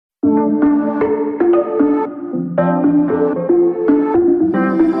Do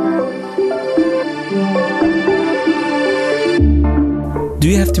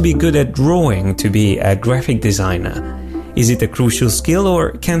you have to be good at drawing to be a graphic designer? Is it a crucial skill,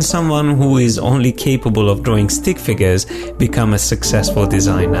 or can someone who is only capable of drawing stick figures become a successful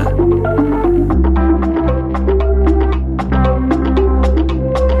designer?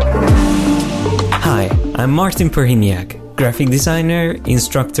 Hi, I'm Martin Perhiniak, graphic designer,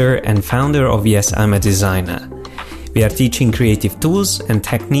 instructor and founder of Yes, I'm a Designer. We are teaching creative tools and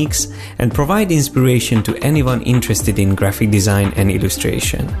techniques and provide inspiration to anyone interested in graphic design and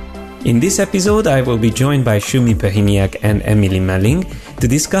illustration. In this episode, I will be joined by Shumi Perhiniak and Emily Melling to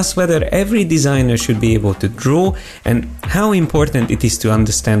discuss whether every designer should be able to draw and how important it is to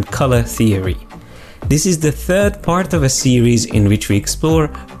understand color theory. This is the third part of a series in which we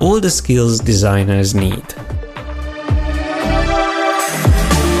explore all the skills designers need.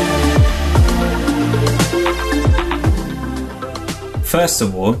 First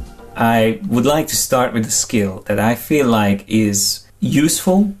of all, I would like to start with a skill that I feel like is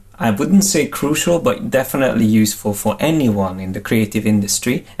useful. I wouldn't say crucial, but definitely useful for anyone in the creative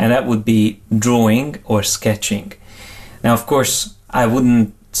industry, and that would be drawing or sketching. Now, of course, I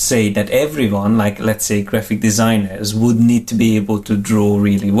wouldn't say that everyone, like let's say graphic designers, would need to be able to draw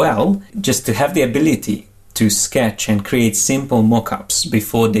really well. Just to have the ability to sketch and create simple mock-ups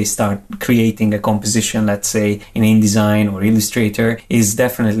before they start creating a composition, let's say in InDesign or Illustrator, is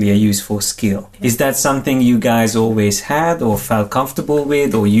definitely a useful skill. Is that something you guys always had or felt comfortable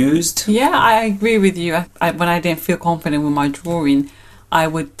with or used? Yeah, I agree with you. When I didn't feel confident with my drawing, I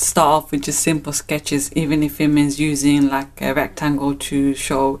would start off with just simple sketches, even if it means using like a rectangle to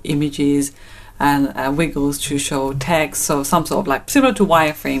show images and wiggles to show text. So some sort of like similar to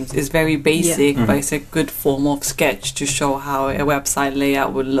wireframes. It's very basic, but it's a good form of sketch to show how a website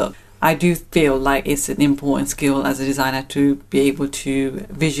layout would look. I do feel like it's an important skill as a designer to be able to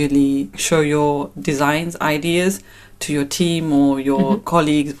visually show your designs, ideas to your team or your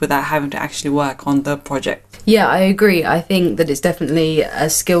colleagues without having to actually work on the project. Yeah, I agree. I think that it's definitely a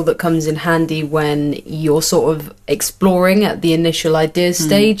skill that comes in handy when you're sort of exploring at the initial ideas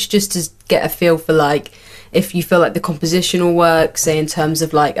stage, just to get a feel for like if you feel like the composition will work, say in terms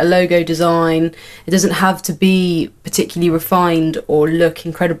of like a logo design. It doesn't have to be particularly refined or look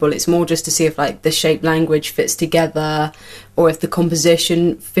incredible. It's more just to see if like the shape language fits together, or if the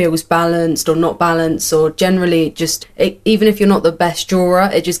composition feels balanced or not balanced, or generally just even if you're not the best drawer,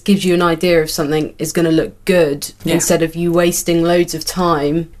 it just gives you an idea if something is going to look good instead of you wasting loads of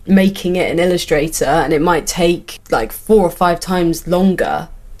time making it in Illustrator, and it might take like 4 or 5 times longer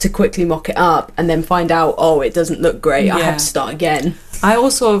to quickly mock it up and then find out, oh, it doesn't look great, I have to start again. I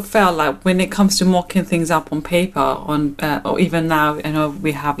also felt like when it comes to mocking things up on paper, or even now, I know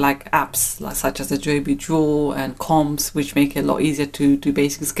we have like apps like, such as Adobe Draw and Comps, which make it a lot easier to do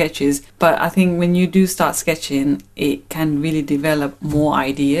basic sketches. But I think when you do start sketching, it can really develop more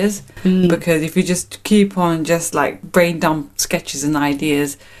ideas, because if you just keep on just like brain dump sketches and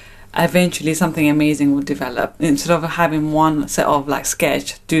ideas, eventually something amazing will develop, instead of having one set of like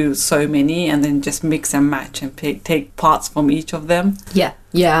sketch, do so many and then just mix and match and take parts from each of them. Yeah,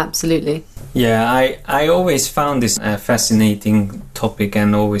 absolutely. Yeah, I always found this a fascinating topic,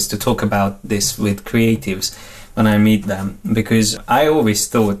 and always to talk about this with creatives when I meet them, because I always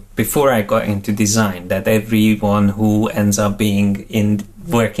thought before I got into design that everyone who ends up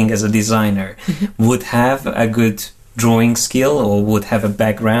working as a designer would have a good drawing skill or would have a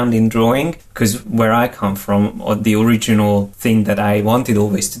background in drawing, because where I come from, or the original thing that I wanted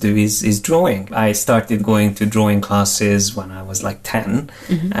always to do is drawing. I started going to drawing classes when I was like 10,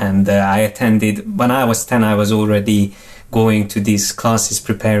 and I attended, when I was 10 I was already going to these classes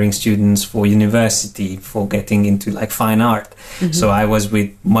preparing students for university, for getting into like fine art. So I was with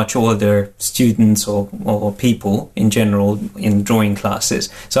much older students or people in general in drawing classes,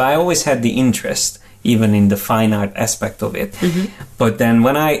 so I always had the interest even in the fine art aspect of it. But then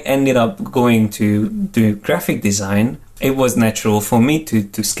when I ended up going to do graphic design, it was natural for me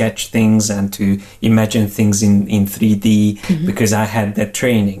to sketch things and to imagine things in 3D, because I had that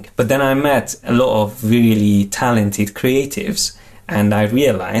training. But then I met a lot of really talented creatives, and I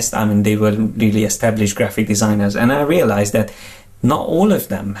realized, they were really established graphic designers, and I realized that not all of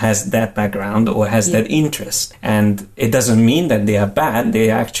them has that background or has that interest. And it doesn't mean that they are bad. They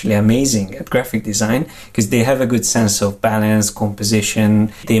are actually amazing at graphic design because they have a good sense of balance,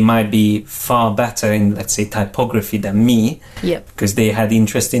 composition. They might be far better in, let's say, typography than me, because they had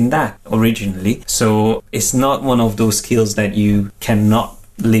interest in that originally. So it's not one of those skills that you cannot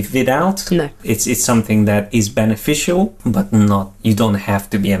live without. No. It's something that is beneficial, but not, you don't have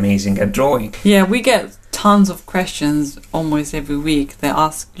to be amazing at drawing. Yeah, we get tons of questions almost every week. They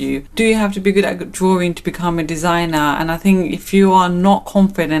ask you, do you have to be good at drawing to become a designer? And I think if you are not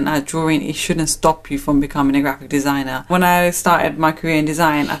confident at drawing, it shouldn't stop you from becoming a graphic designer. When I started my career in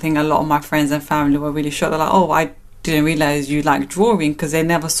design, I think a lot of my friends and family were really shocked. They're like, oh, I didn't realize you like drawing, because they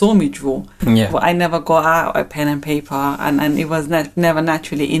never saw me draw. Yeah. But I never got out a pen and paper, and it was never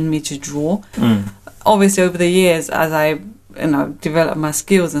naturally in me to draw. Obviously, over the years, as I developed my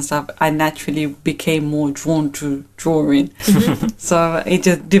skills and stuff, I naturally became more drawn to drawing. So it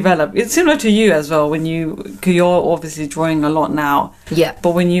just developed. It's similar to you as well, when you're obviously drawing a lot now. Yeah.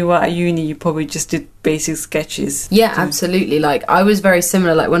 But when you were at uni, you probably just did basic sketches. Yeah, absolutely. Like, I was very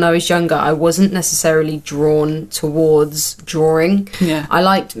similar. Like, when I was younger, I wasn't necessarily drawn towards drawing. Yeah. I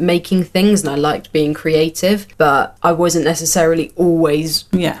liked making things and I liked being creative, but I wasn't necessarily always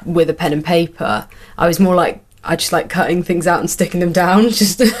with a pen and paper. I was more like, I just like cutting things out and sticking them down,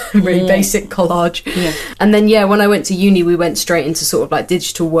 just a really basic collage. Yeah. And then, when I went to uni, we went straight into sort of like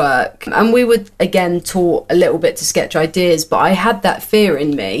digital work. And we were, again, taught a little bit to sketch ideas, but I had that fear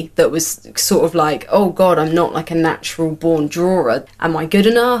in me that was sort of like, oh God, I'm not like a natural born drawer. Am I good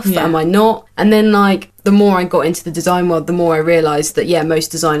enough? Yeah. Am I not? And then, like, the more I got into the design world, the more I realised that, most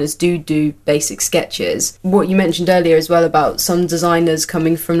designers do basic sketches. What you mentioned earlier as well about some designers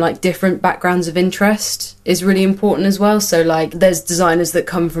coming from, like, different backgrounds of interest is really important as well. So, like, there's designers that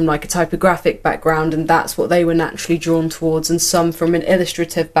come from, like, a typographic background and that's what they were naturally drawn towards, and some from an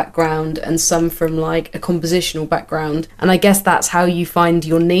illustrative background and some from, like, a compositional background. And I guess that's how you find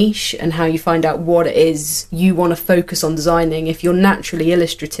your niche and how you find out what it is you want to focus on designing. If you're naturally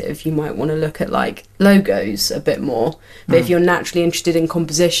illustrative, you might want to look at, like, logos a bit more, but if you're naturally interested in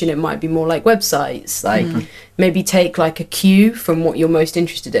composition, it might be more like websites. Like, maybe take like a cue from what you're most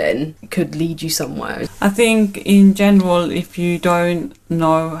interested in, could lead you somewhere. I think in general, if you don't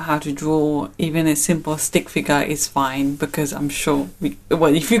know how to draw, even a simple stick figure is fine, because I'm sure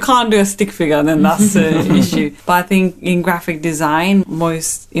if you can't do a stick figure, then that's an issue. But I think in graphic design,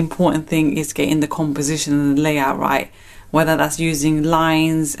 most important thing is getting the composition and the layout right. Whether that's using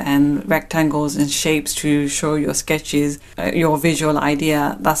lines and rectangles and shapes to show your sketches, your visual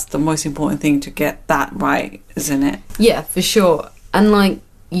idea, that's the most important thing, to get that right, isn't it? Yeah, for sure. And like,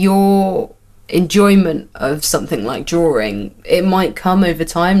 your enjoyment of something like drawing, it might come over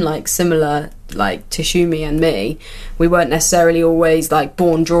time, like similar like to Shumi and me. We weren't necessarily always like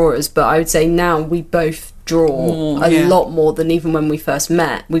born drawers, but I would say now we both draw a lot more than even when we first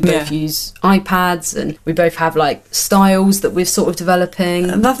met. We both use iPads and we both have like styles that we're sort of developing.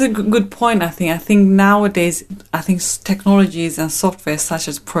 And that's a good point. I think nowadays, technologies and software such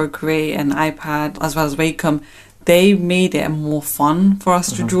as Procreate and iPad as well as Wacom, they made it more fun for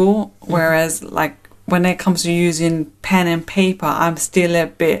us to draw, whereas like when it comes to using pen and paper, I'm still a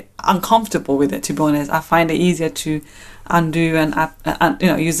bit uncomfortable with it, to be honest. I find it easier to undo and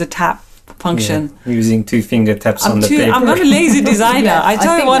use the tap function. Yeah, using 2 finger taps on the paper. I'm not a lazy designer. I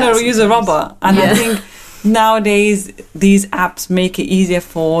don't want to use a rubber. And I think nowadays these apps make it easier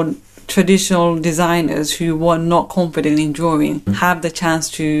for traditional designers who were not confident in drawing, have the chance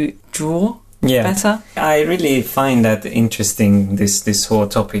to draw better. I really find that interesting, this whole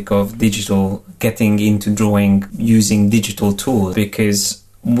topic of digital, getting into drawing using digital tools, because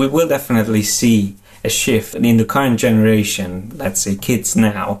we will definitely see a shift in the current generation. Let's say kids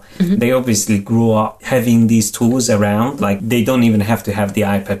now, they obviously grew up having these tools around. Like, they don't even have to have the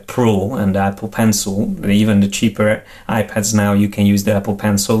iPad Pro and the Apple Pencil. Even the cheaper iPads now, you can use the Apple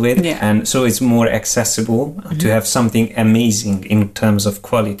Pencil with. And so it's more accessible to have something amazing in terms of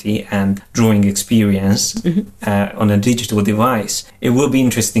quality and drawing experience on a digital device. It will be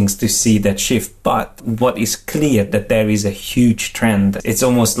interesting to see that shift. But what is clear, that there is a huge trend. It's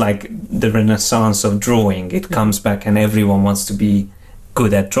almost like the renaissance of drawing. It comes back and everyone wants to be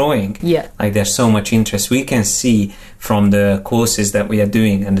good at drawing. Like, there's so much interest. We can see from the courses that we are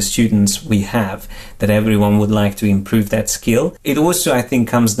doing and the students we have that everyone would like to improve that skill. It also, I think,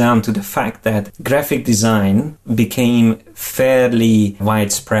 comes down to the fact that graphic design became fairly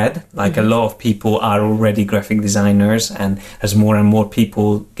widespread. Like, a lot of people are already graphic designers, and there's more and more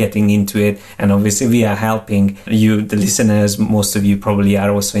people getting into it. And obviously we are helping you, the listeners. Most of you probably are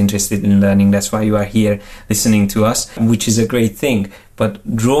also interested in learning. That's why you are here listening to us, which is a great thing.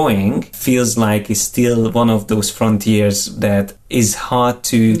 But drawing feels like it's still one of those frontiers that is hard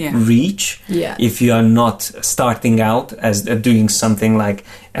to reach if you are not starting out as doing something like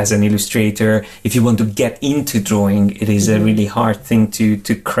as an illustrator. If you want to get into drawing, it is a really hard thing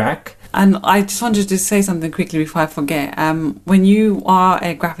to crack. And I just wanted to say something quickly before I forget. When you are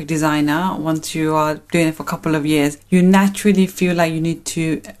a graphic designer, once you are doing it for a couple of years, you naturally feel like you need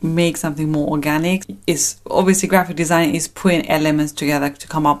to make something more organic. It's obviously graphic design is putting elements together to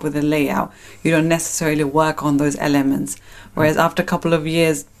come up with a layout. You don't necessarily work on those elements. Whereas after a couple of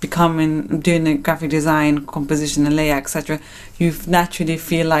years doing a graphic design, composition and layout, etc., you naturally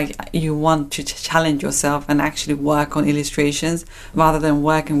feel like you want to challenge yourself and actually work on illustrations rather than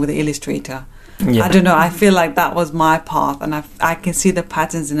working with the illustrator. Yeah. I don't know, I feel like that was my path, and I can see the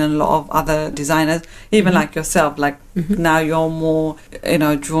patterns in a lot of other designers, even like yourself, like now you're more,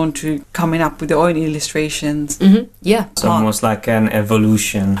 drawn to coming up with your own illustrations. Yeah. It's almost like an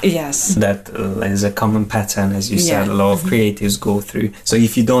evolution. Yes. That is a common pattern, as you said, a lot of creatives go through. So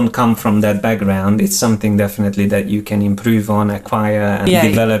if you don't come from that background, it's something definitely that you can improve on, acquire and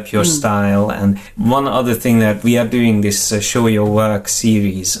develop your style. And one other thing that we are doing this Show Your Work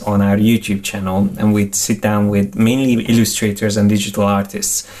series on our YouTube channel, and we sit down with mainly illustrators and digital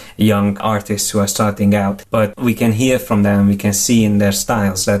artists, young artists who are starting out, but we can hear from them, we can see in their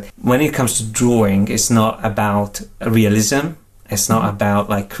styles that when it comes to drawing, it's not about realism, it's not about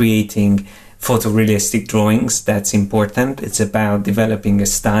like creating photorealistic drawings that's important. It's about developing a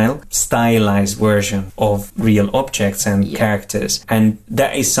stylized version of real objects and characters. And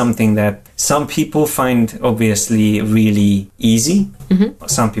that is something that some people find obviously really easy.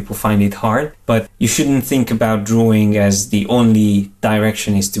 Some people find it hard, but you shouldn't think about drawing as the only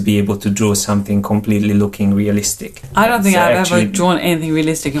direction is to be able to draw something completely looking realistic. I don't think I've ever drawn anything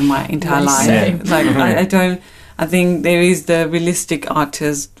realistic in my entire life. Like I don't. I think there is the realistic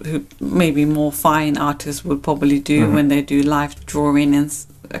artists who maybe more fine artists would probably do when they do live drawing and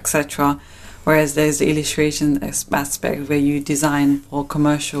etc. Whereas there's the illustration aspect where you design for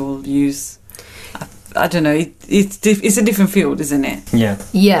commercial use. I don't know, it's a different field, isn't it?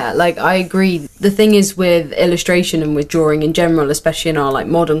 Yeah, like I agree. The thing is with illustration and with drawing in general, especially in our like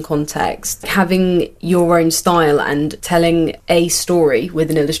modern context, having your own style and telling a story with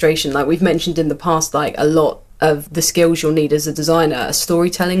an illustration, like we've mentioned in the past, like a lot of the skills you'll need as a designer are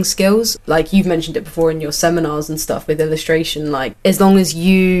storytelling skills. Like you've mentioned it before in your seminars and stuff with illustration, like as long as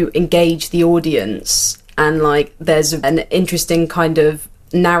you engage the audience and like there's an interesting kind of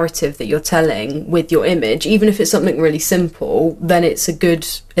narrative that you're telling with your image, even if it's something really simple, then it's a good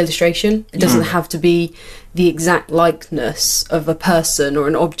illustration. It doesn't have to be the exact likeness of a person or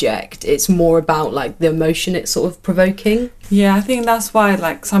an object. It's more about like the emotion it's sort of provoking. Yeah, I think that's why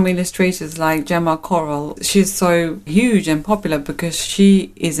like some illustrators like Gemma Corral, she's so huge and popular because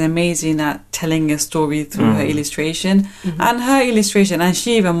she is amazing at telling a story through her illustration and her illustration, and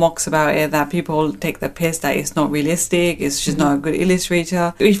she even mocks about it that people take the piss that it's not realistic, she's not a good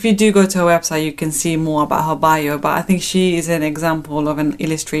illustrator. If you do go to her website you can see more about her bio, but I think she is an example of an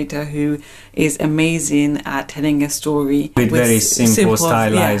illustrator who is amazing at telling a story with very simple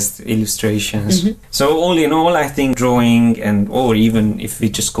stylized illustrations. So all in all, I think drawing or even if we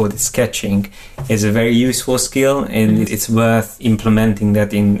just call it sketching is a very useful skill, and it's worth implementing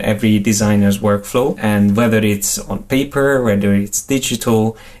that in every designer's workflow. And whether it's on paper, whether it's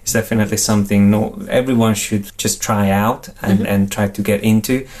digital, it's definitely something everyone should just try out and try to get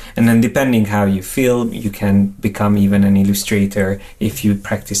into. And then depending how you feel, you can become even an illustrator if you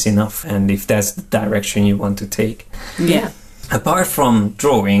practice enough and if that's the direction you want to take. Apart from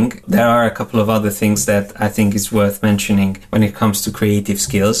drawing, there are a couple of other things that I think is worth mentioning when it comes to creative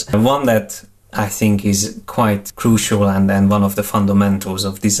skills. One that I think is quite crucial and one of the fundamentals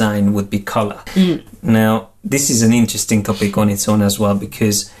of design would be color. Now, this is an interesting topic on its own as well,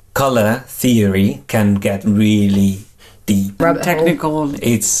 because color theory can get really deep, technical.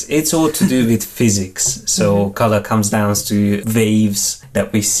 It's all to do with physics. So color comes down to waves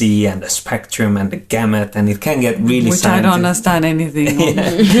that we see and the spectrum and the gamut, and it can get really scientific. I don't understand anything.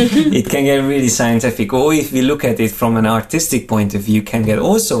 It can get really scientific, or if we look at it from an artistic point of view, can get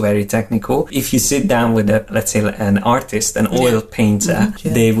also very technical. If you sit down with let's say an artist, an oil painter,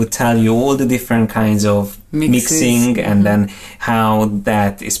 they would tell you all the different kinds of mixing and then how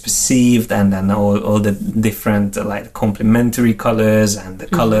that is perceived, and then all the different like complementary colors and the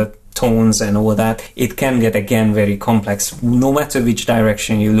color tones and all that. It can get again very complex no matter which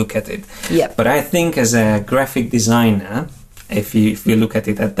direction you look at it. But I think as a graphic designer, if you look at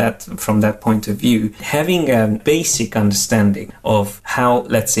it from that point of view, having a basic understanding of how,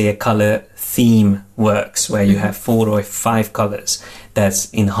 let's say, a color theme works where you have 4 or 5 colors that's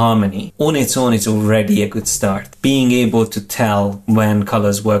in harmony, on its own it's already a good start. Being able to tell when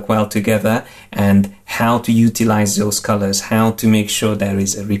colors work well together and how to utilize those colors, how to make sure there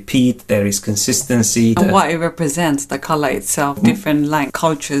is a repeat, there is consistency. And what it represents, the color itself, different like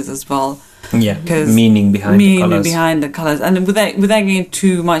cultures as well. Yeah, meaning behind the colors. And without getting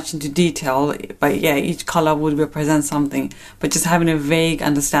too much into detail, but yeah, each color would represent something. But just having a vague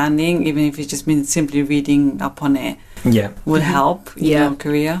understanding, even if it just means simply reading up on it, would help in your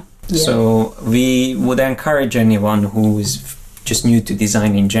career. Yeah. So we would encourage anyone who is just new to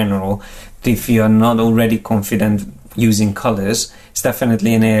design in general, if you are not already confident using colors, it's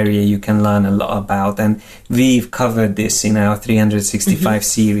definitely an area you can learn a lot about, and we've covered this in our 365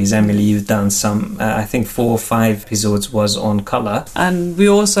 series. Emily, you've done some I think 4 or 5 episodes was on color, and we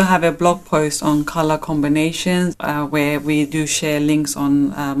also have a blog post on color combinations where we do share links on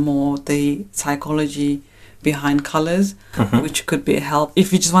more the psychology behind colors, which could be a help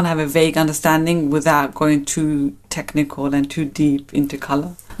if you just want to have a vague understanding without going too technical and too deep into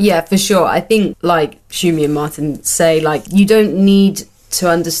color. Yeah, for sure. I think, like Shumi and Martin say, like, you don't need to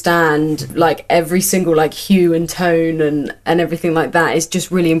understand like every single like hue and tone and everything like that. It's just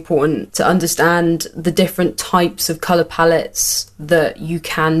really important to understand the different types of color palettes that you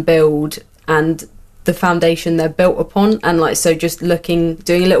can build and the foundation they're built upon. And like, so just doing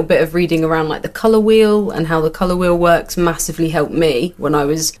a little bit of reading around like the color wheel and how the color wheel works massively helped me when I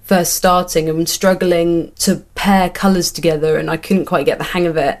was first starting and struggling to pair colors together and I couldn't quite get the hang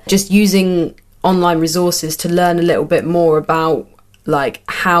of it. Just using online resources to learn a little bit more about like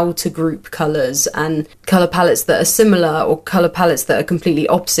how to group colours and colour palettes that are similar or colour palettes that are completely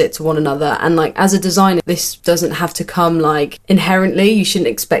opposite to one another. And like, as a designer, this doesn't have to come like inherently. You shouldn't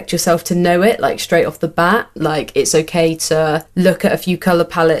expect yourself to know it like straight off the bat. Like, it's okay to look at a few colour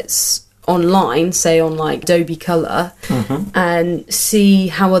palettes online, say on like Adobe Color, and see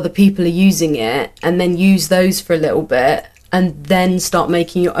how other people are using it, and then use those for a little bit, and then start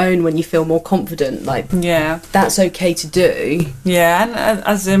making your own when you feel more confident. Like, that's okay to do. Yeah, and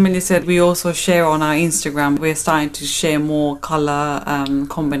as Emily said, we also share on our Instagram. We're starting to share more color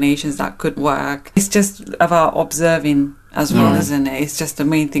combinations that could work. It's just about observing as well, isn't it? It's just the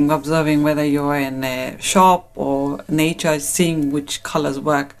main thing, observing whether you're in a shop or nature, seeing which colors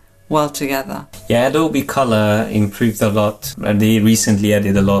work well together. Yeah, Adobe Color improved a lot. They recently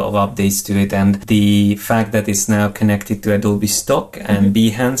added a lot of updates to it, and the fact that it's now connected to Adobe Stock and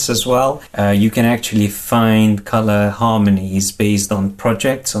Behance as well, you can actually find color harmonies based on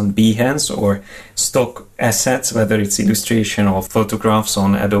projects on Behance or stock assets, whether it's illustration or photographs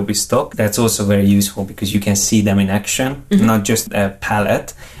on Adobe Stock. That's also very useful because you can see them in action, not just a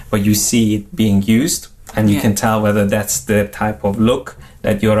palette, but you see it being used, and you can tell whether that's the type of look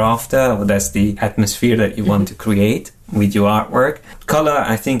that you're after, or that's the atmosphere that you want to create with your artwork. Color,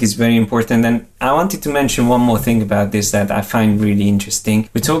 I think, is very important. And I wanted to mention one more thing about this that I find really interesting.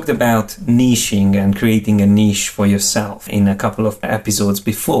 We talked about niching and creating a niche for yourself in a couple of episodes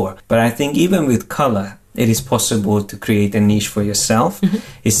before. But I think even with color, it is possible to create a niche for yourself,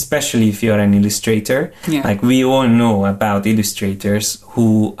 especially if you're an illustrator. Like, we all know about illustrators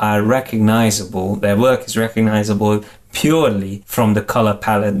who are recognizable, their work is recognizable purely from the color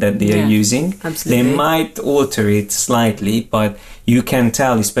palette that they are using. Absolutely. They might alter it slightly, but you can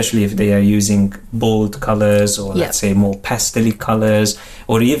tell, especially if they are using bold colors or let's say more pastel colors,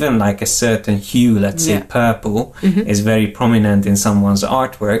 or even like a certain hue, let's say purple is very prominent in someone's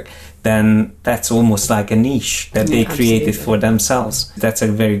artwork, then that's almost like a niche that they created for themselves. That's a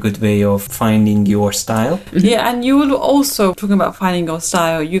very good way of finding your style. Yeah, and you will also, talking about finding your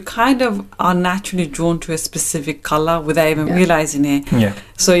style, you kind of are naturally drawn to a specific color without even realizing it. Yeah.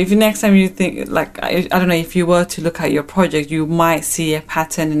 So if next time you think, like, I don't know, if you were to look at your project, you might see a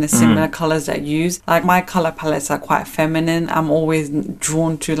pattern in the similar colors that you use. Like, my color palettes are quite feminine. I'm always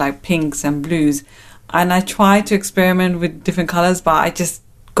drawn to like pinks and blues. And I try to experiment with different colors, but I just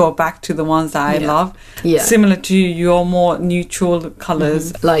go back to the ones that I love. Similar to you, you're more neutral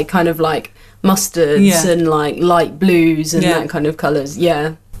colors, like kind of like mustards and like light blues and that kind of colors.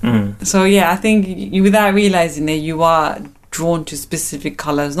 So I think you, without realizing it, you are drawn to specific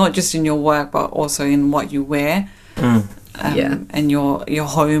colors, not just in your work but also in what you wear and your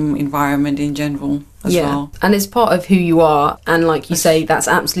home environment in general. as well. And it's part of who you are, and like you say, that's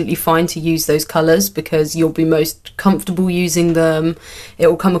absolutely fine to use those colours because you'll be most comfortable using them. It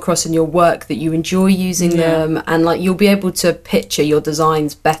will come across in your work that you enjoy using them, and like you'll be able to picture your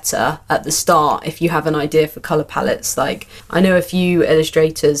designs better at the start if you have an idea for colour palettes. Like I know a few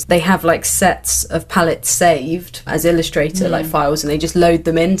illustrators, they have like sets of palettes saved as Illustrator like files, and they just load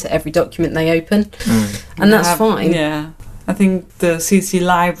them into every document they open, and that's fine. Yeah. I think the CC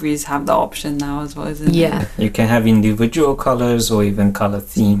libraries have the option now as well, isn't it? Yeah. You can have individual colors or even color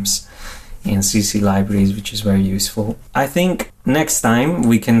themes in CC libraries, which is very useful. I think next time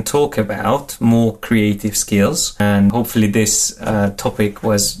we can talk about more creative skills, and hopefully this topic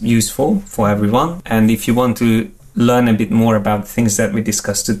was useful for everyone. And if you want to learn a bit more about things that we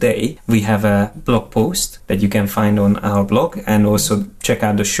discussed today, we have a blog post that you can find on our blog, and also check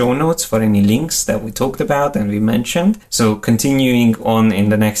out the show notes for any links that we talked about and we mentioned. So continuing on in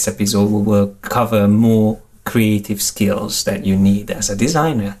the next episode, we will cover more creative skills that you need as a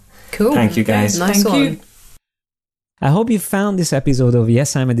designer. Cool. Thank you guys. Nice Thank one. you. I hope you found this episode of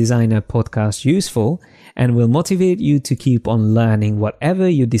Yes, I'm a Designer podcast useful and will motivate you to keep on learning whatever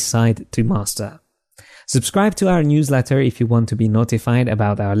you decide to master. Subscribe to our newsletter if you want to be notified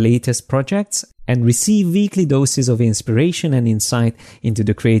about our latest projects and receive weekly doses of inspiration and insight into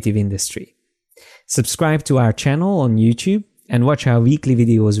the creative industry. Subscribe to our channel on YouTube and watch our weekly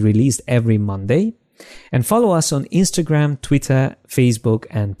videos released every Monday. And follow us on Instagram, Twitter, Facebook,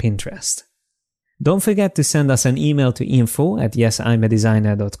 and Pinterest. Don't forget to send us an email to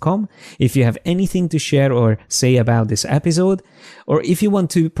info@yesimadesigner.com if you have anything to share or say about this episode, or if you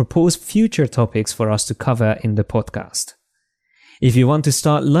want to propose future topics for us to cover in the podcast. If you want to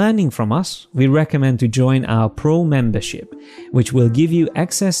start learning from us, we recommend to join our Pro membership, which will give you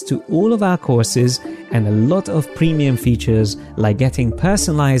access to all of our courses and a lot of premium features like getting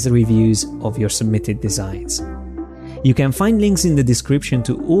personalized reviews of your submitted designs. You can find links in the description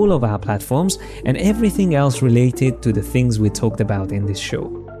to all of our platforms and everything else related to the things we talked about in this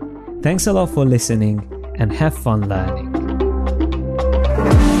show. Thanks a lot for listening and have fun learning.